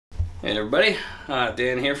Hey everybody,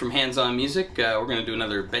 Dan here from Hands On Music. We're going to do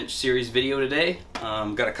another bench series video today.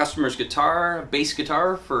 Got a customer's guitar, a bass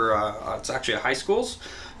guitar for, it's actually a high school's,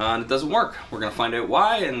 and it doesn't work. We're going to find out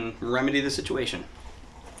why and remedy the situation.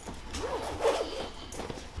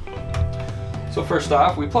 So first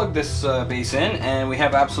off, we plug this bass in and we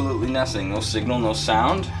have absolutely nothing, no signal, no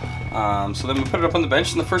sound. So then we put it up on the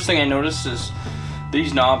bench and the first thing I notice is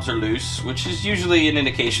these knobs are loose, which is usually an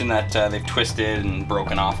indication that they've twisted and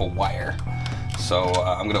broken off a wire. So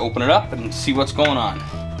I'm going to open it up and see what's going on.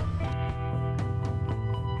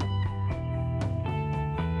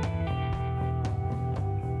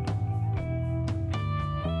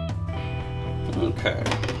 Okay,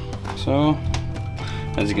 so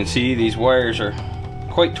as you can see, these wires are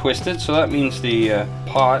quite twisted, so that means the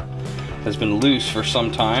pot has been loose for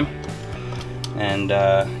some time. And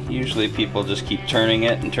usually people just keep turning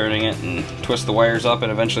it and twist the wires up,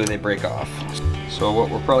 and eventually they break off. So what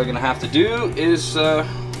we're probably going to have to do is do a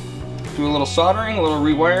little soldering, a little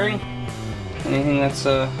rewiring, anything that's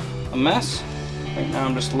a mess. Right now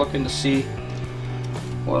I'm just looking to see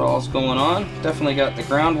what all's going on. Definitely got the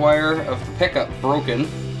ground wire of the pickup broken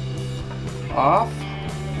off,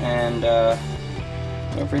 and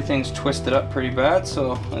everything's twisted up pretty bad,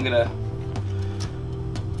 so I'm gonna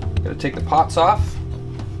take the pots off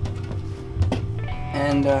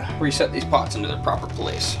and reset these pots into their proper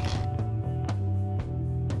place.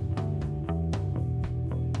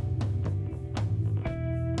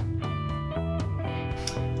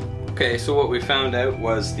 Okay, so what we found out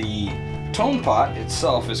was the tone pot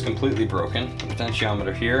itself is completely broken. The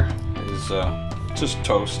potentiometer here is just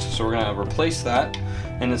toast, so we're going to replace that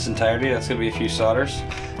in its entirety. That's going to be a few solders.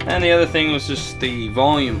 And the other thing was just the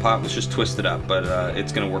volume pot was just twisted up, but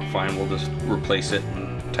it's going to work fine. We'll just replace it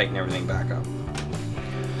and tighten everything back up.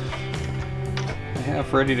 I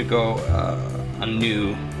have ready to go a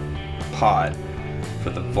new pot for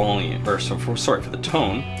the volume, or for the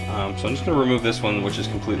tone. So I'm just going to remove this one, which is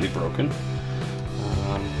completely broken.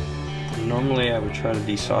 Normally I would try to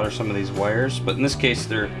desolder some of these wires, but in this case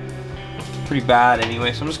they're pretty bad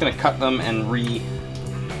anyway, so I'm just going to cut them and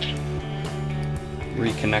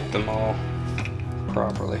reconnect them all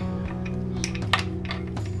properly.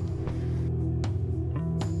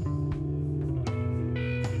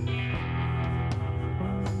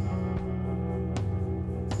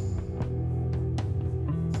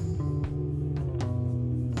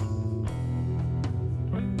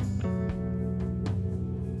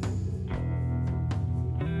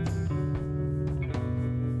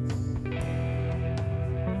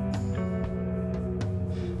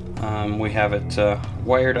 We have it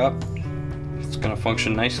wired up. It's going to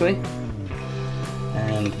function nicely.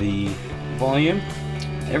 And the volume,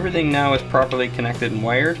 everything now is properly connected and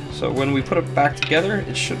wired, so when we put it back together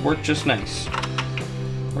it should work just nice.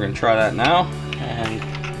 We're going to try that now, and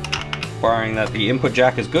barring that the input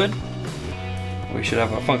jack is good, we should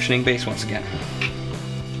have a functioning bass once again.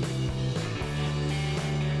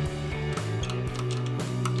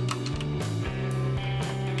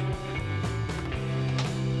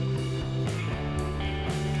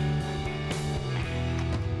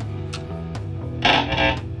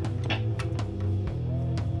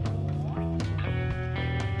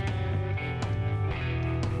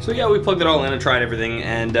 So yeah, we plugged it all in and tried everything,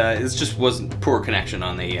 and it just wasn't poor connection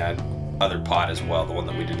on the other pot as well, the one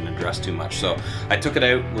that we didn't address too much. So I took it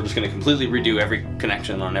out. We're just going to completely redo every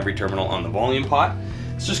connection on every terminal on the volume pot.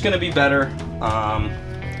 It's just going to be better.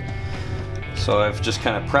 So I've just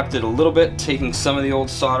kind of prepped it a little bit, taking some of the old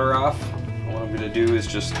solder off. What I'm going to do is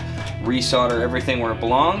just resolder everything where it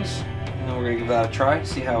belongs, and we're going to give that a try,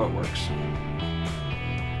 see how it works.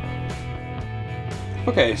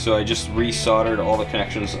 Okay, so I just resoldered all the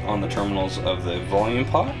connections on the terminals of the volume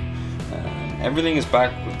pot. Everything is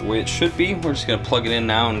back with the way it should be. We're just going to plug it in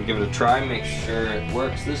now and give it a try, make sure it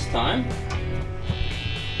works this time.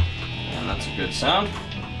 And that's a good sound.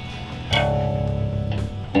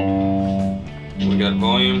 We got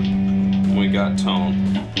volume, we got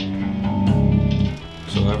tone.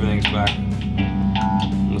 So everything's back.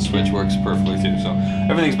 The switch works perfectly too, so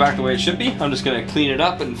everything's back the way it should be. I'm just going to clean it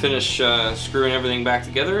up and finish screwing everything back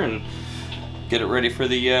together and get it ready for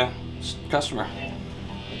the customer.